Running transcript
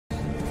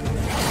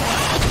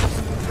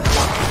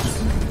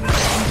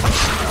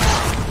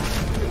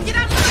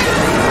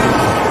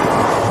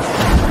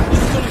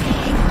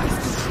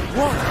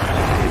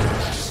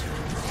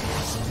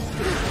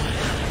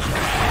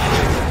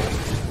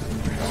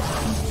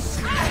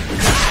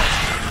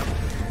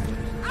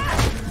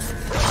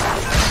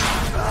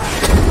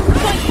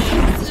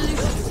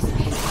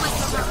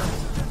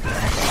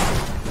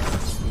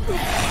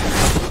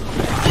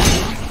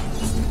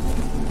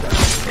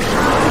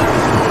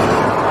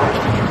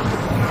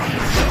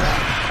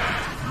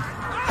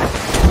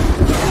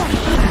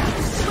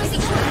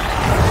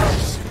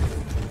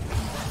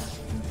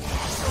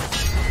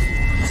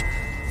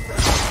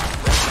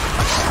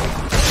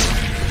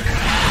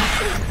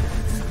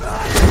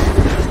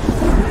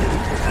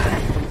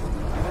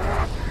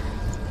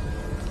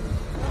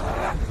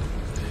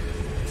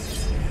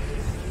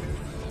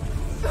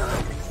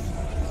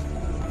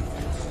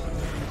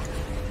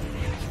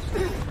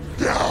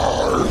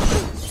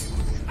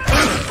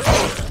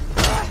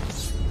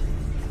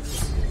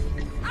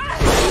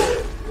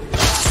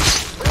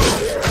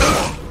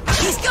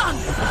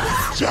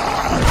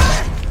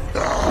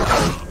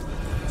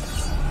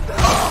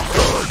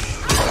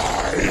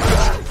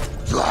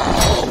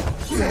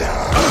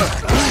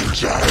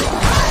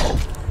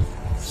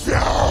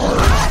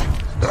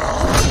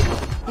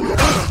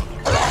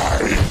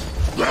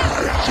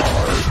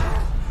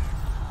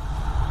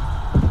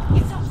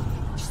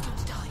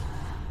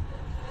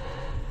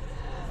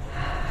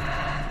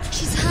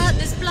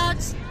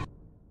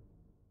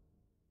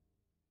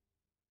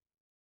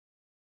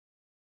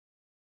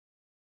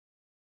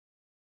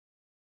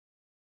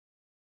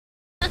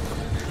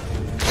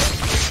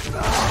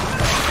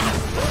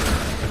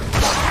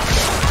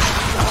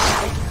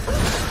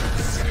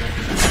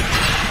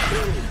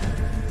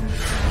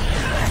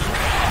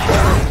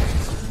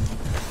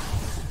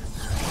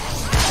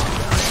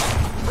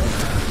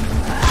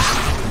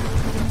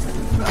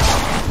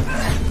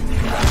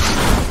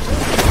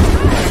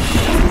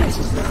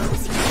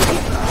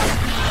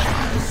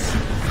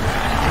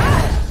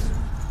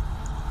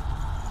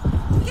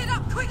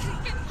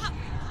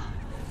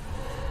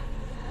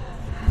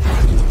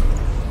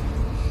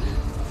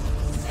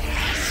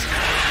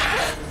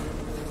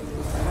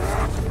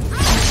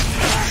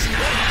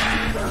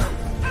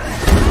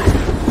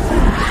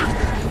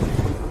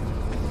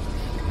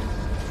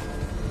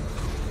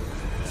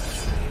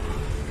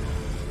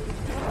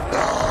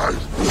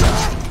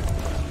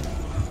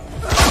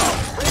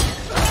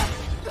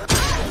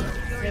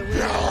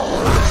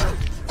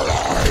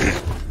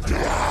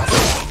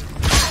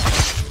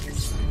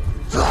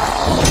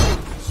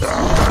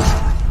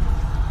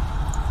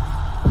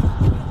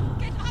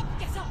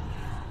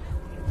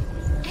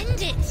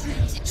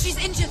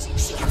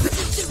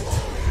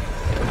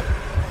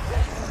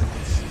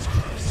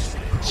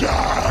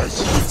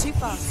He's too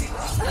fast.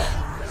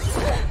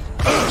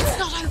 It's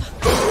not over.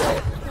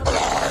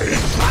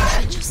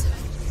 Change yourself.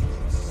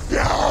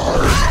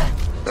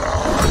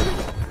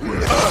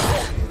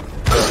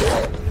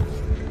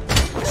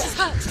 She's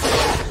hurt.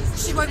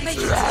 She won't make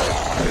it.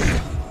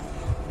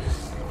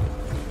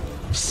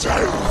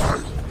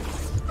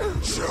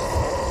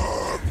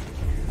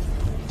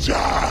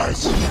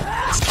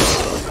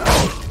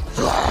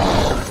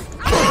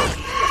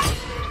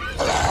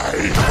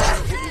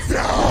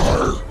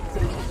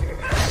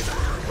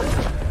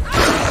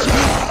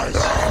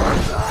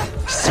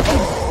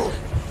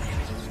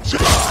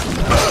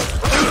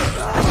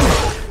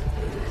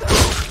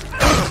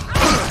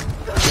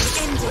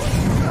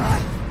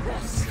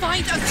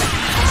 Find a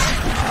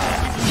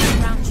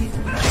around you.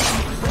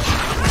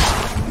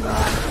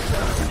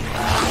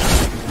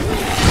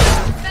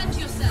 Defend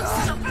yourself.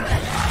 Stop.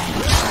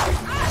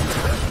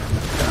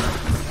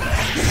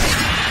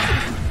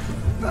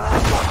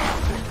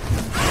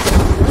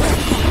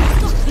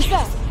 He's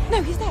there. No,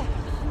 he's there.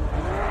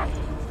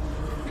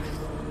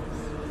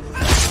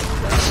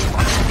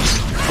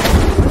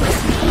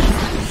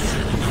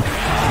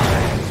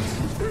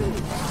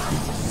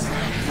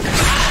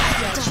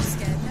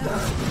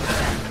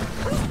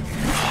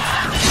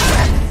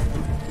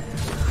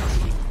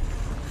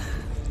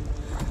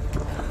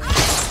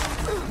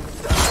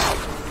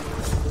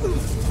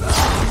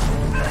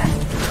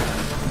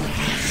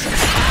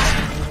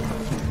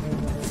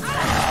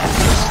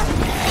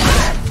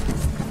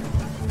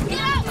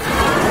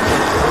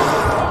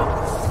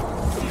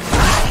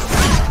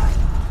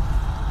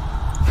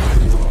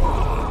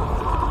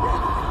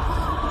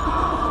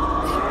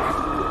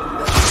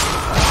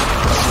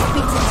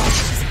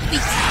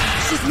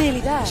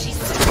 Nearly there. Take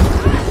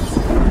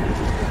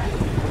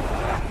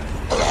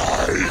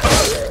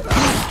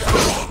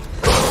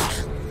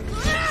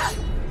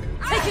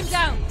him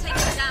down. Take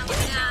him down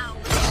now.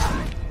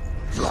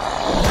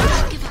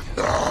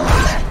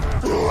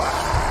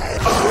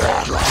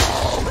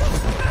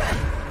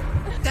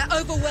 They're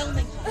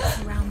overwhelming.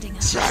 Surrounding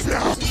us.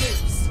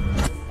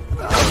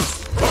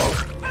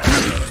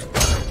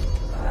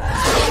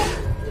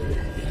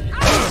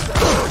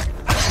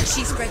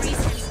 She's ready.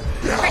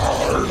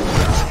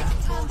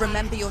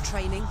 Remember your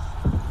training.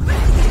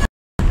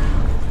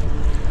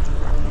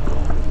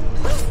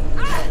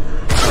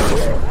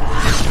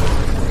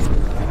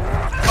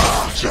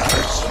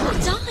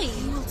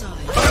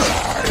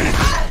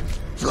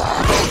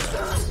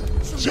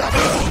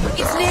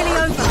 It's nearly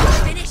over.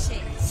 Finish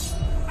it.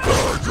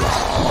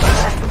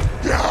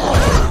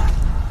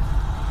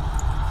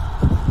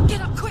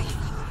 Get up quick.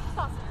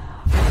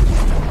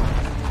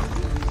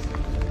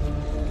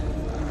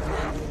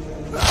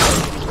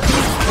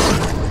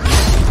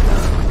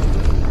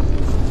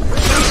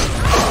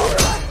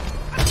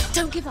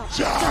 Don't give up.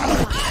 Don't give up.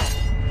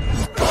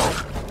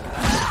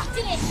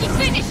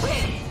 Finish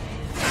him.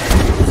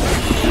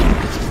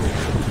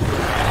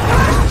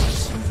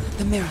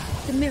 The mirror.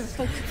 The mirror.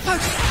 Focus.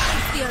 Focus.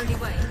 It's the only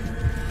way.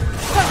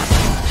 Focus.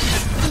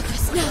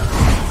 Focus now.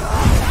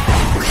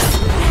 Focus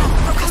now.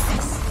 Focus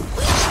this.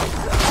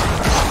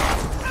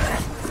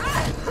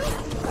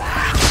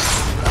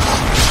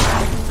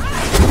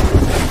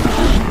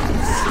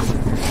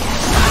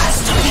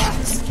 Stop it.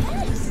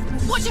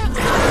 Watch out.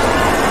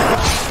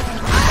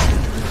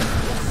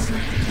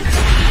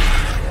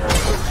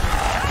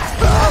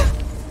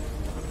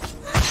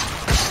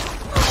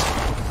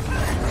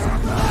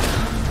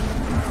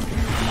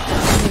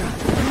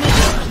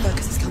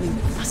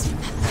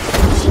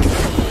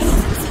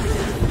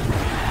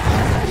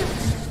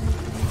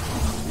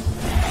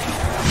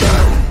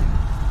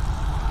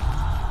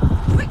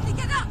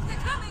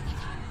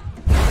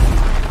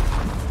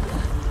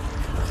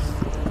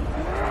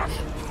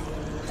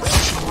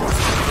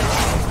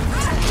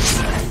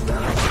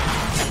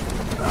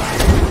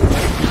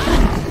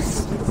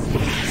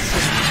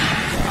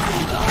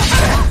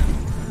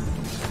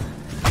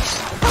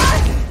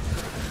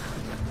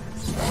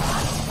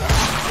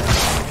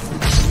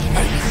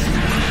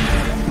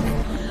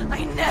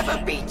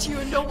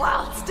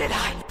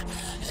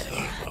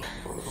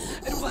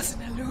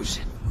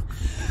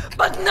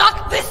 But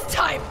not this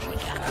time!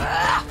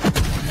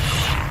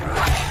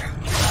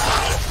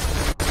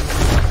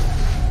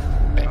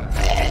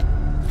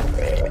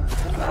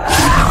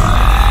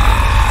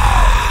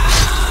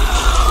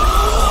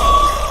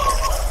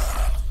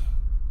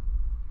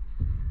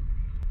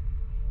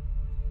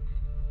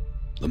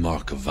 The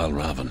mark of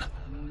VALRAVN,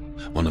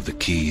 one of the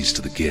keys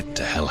to the gate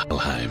to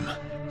Helheim.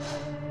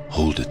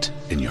 Hold it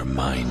in your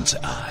mind's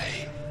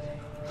eye.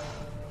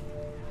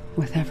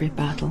 With every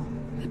battle,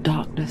 the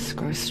darkness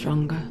grows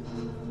stronger.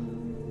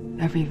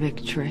 Every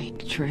victory,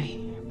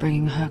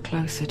 bringing her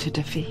closer to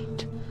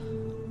defeat.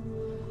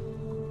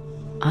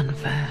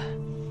 Unfair,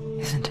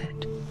 isn't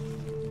it?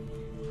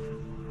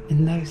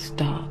 In those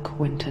dark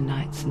winter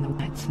nights in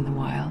the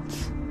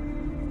wilds,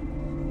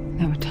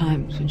 there were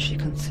times when she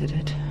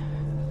considered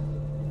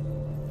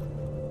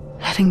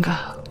letting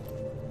go.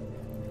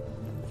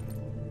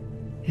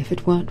 If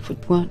it weren't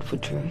for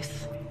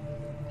truth,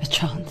 A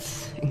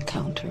chance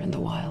encounter in the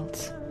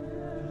wilds.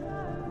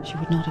 She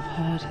would not have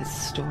heard his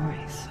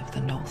stories of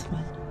the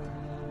Northmen.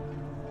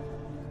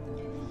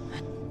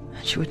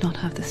 And she would not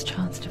have this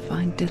chance to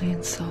find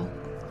Dillion's soul.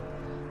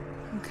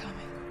 I'm coming.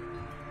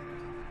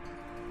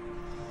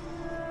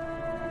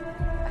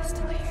 I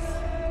still hear you.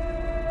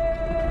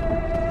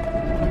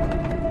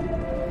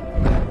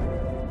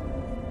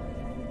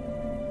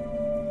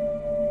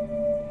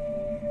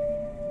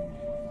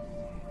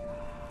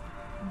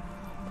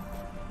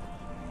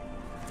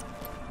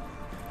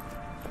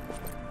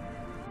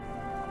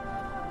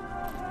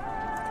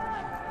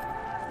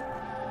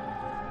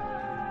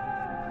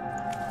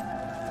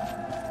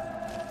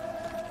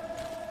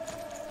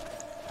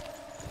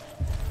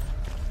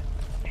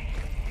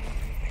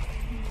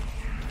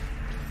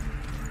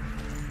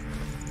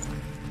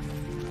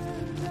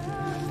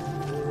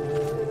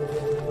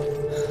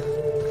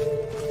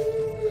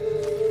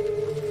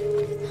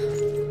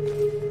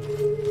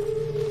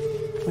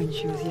 When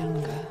she was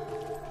younger,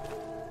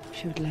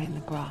 she would lay in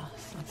the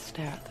grass and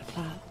stare at the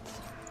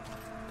clouds.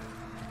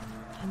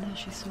 And there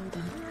she saw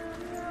them.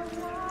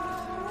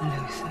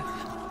 Elusive,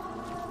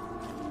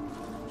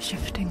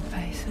 shifting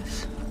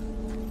faces.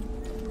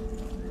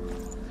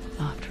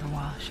 After a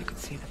while, she could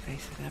see the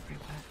faces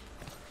everywhere.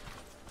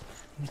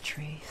 In the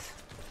trees,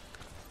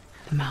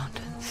 the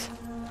mountains,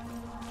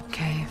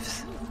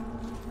 caves.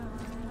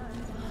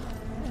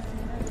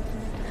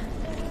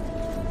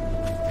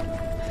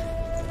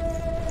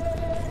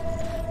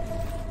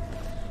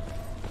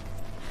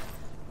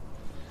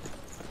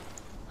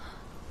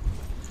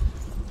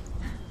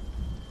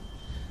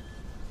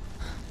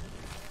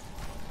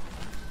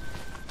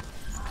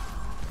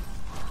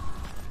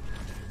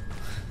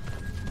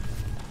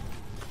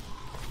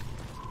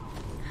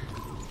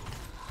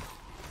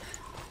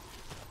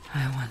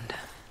 I wonder,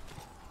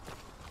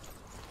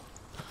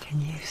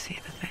 can you see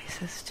the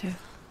faces too?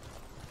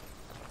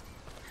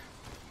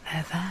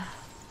 They're there,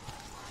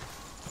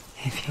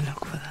 if you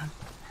look for them.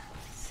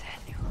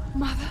 Senua.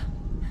 Mother.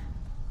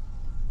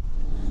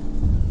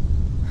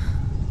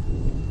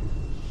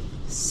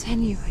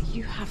 Senua,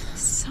 you have the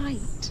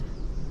sight.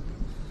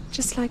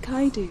 Just like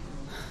I do.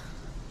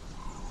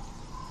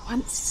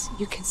 Once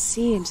you can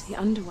see into the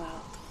underworld.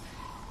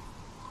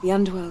 The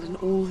underworld and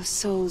all the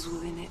souls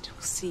within it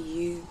will see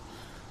you.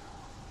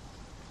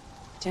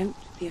 Don't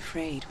be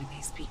afraid when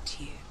they speak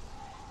to you.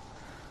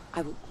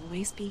 I will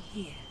always be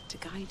here to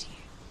guide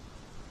you.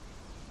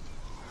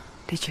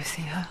 Did you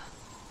see her?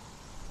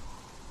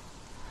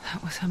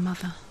 That was her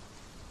mother,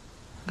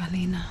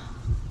 Galina.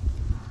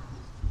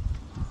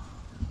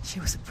 She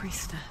was a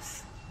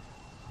priestess,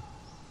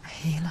 a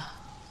healer.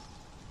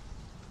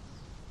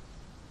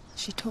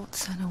 She taught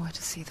Senua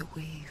to see the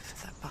weave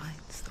that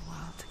binds the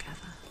world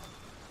together.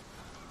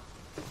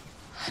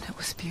 And it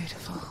was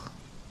beautiful.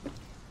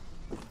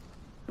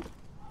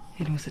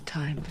 It was a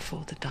time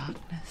before the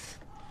darkness.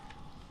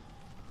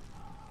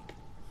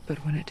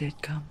 But when it did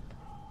come,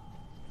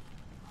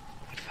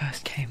 it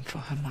first came for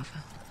her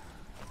mother.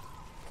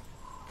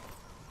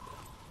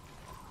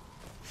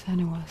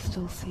 Senua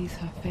still sees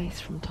her face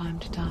from time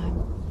to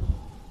time,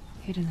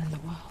 hidden in the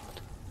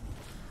world.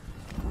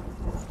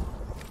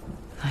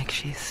 Like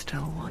she's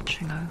still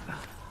watching over her.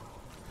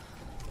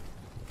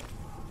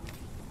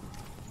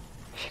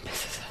 She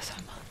misses her so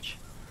much.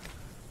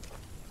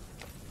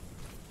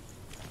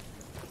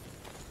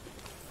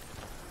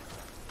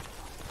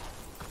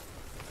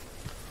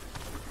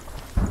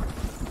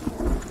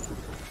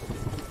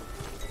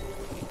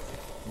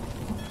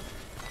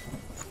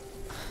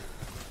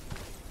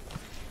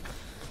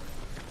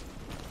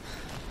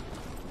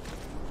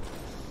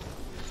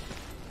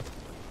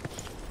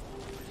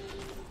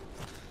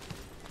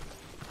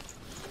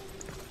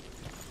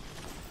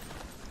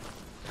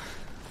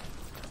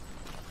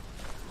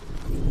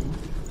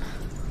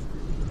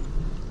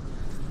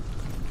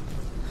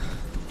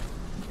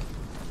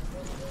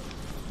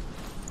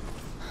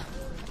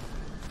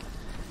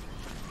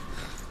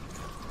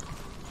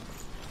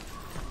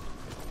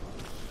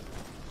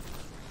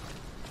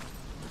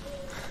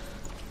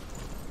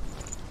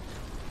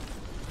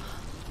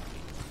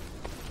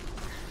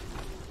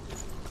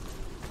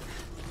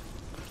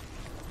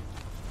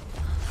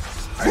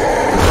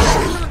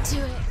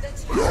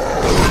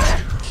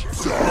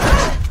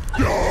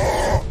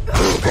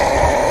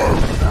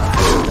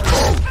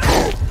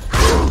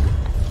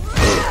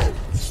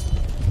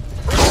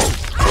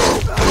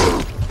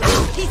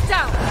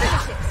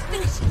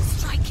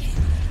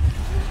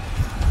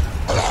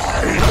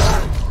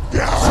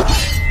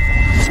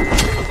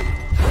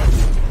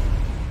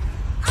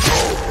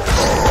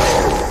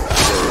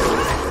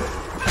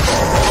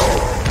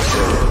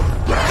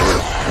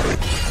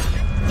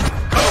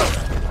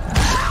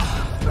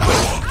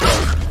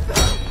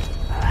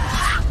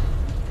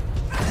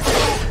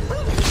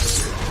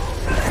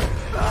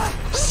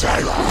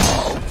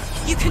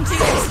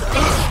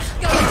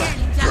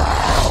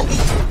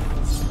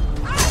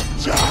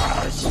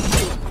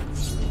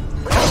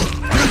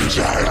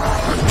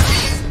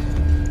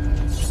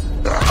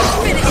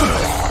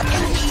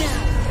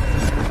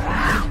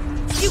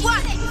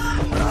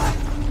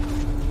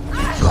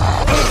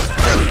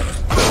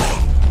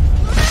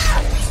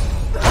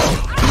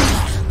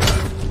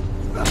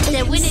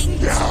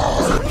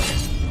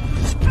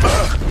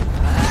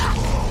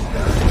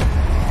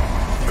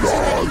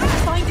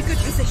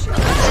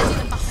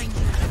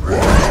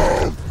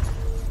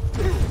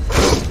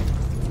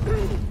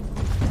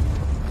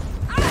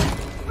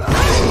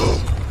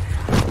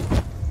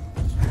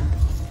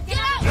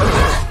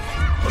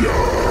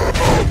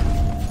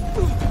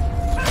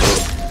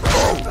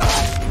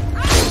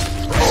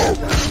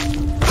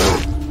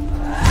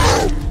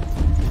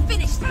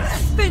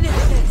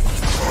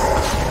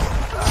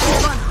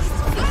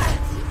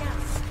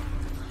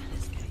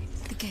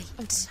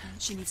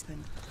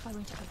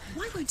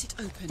 Won't it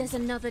open? There's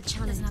another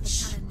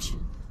challenge.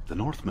 The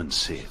Northmen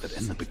say that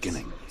in the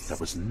beginning there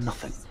was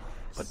nothing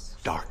but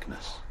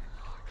darkness.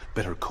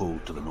 Bitter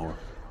cold to the north,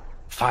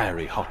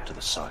 fiery hot to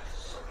the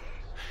south.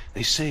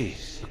 They say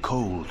the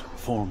cold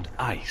formed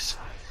ice,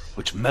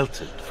 which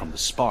melted from the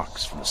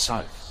sparks from the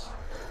south.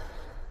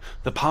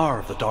 The power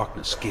of the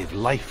darkness gave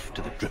life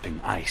to the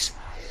dripping ice,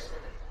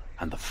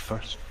 and the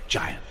first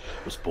giant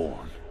was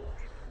born,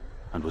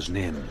 and was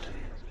named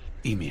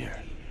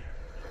Ymir.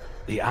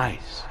 The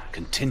ice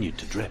continued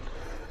to drip,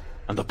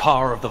 and the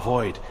power of the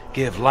void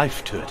gave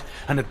life to it,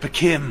 and it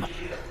became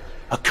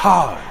a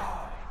cow,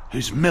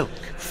 whose milk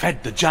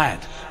fed the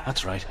giant.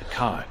 That's right, a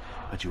cow.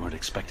 But you weren't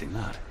expecting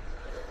that.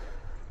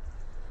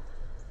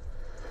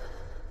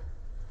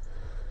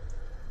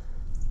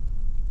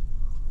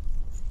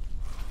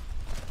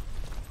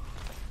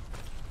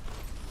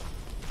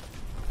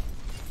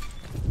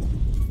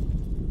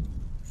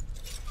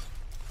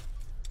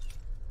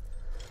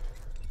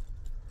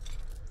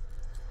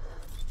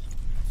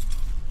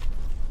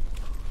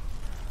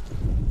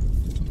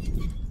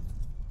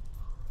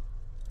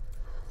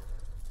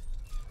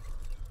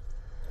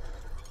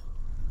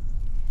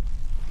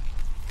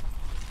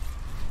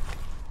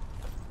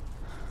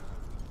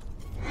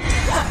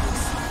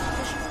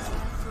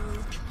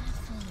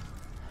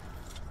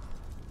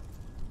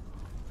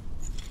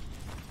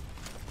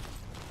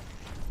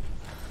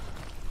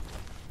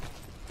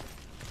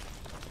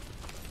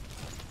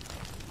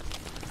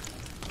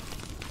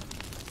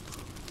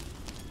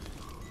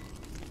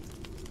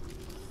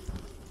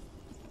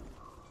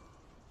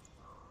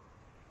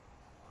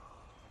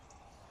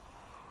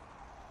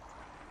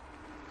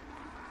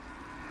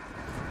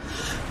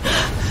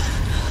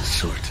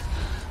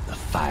 The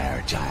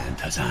fire giant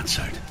has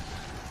answered.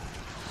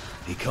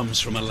 He comes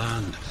from a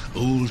land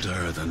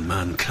older than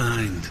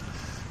mankind,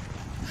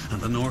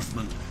 and the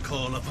Northmen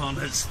call upon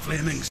his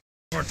flaming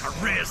sword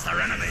to raze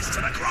their enemies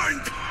to the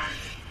ground.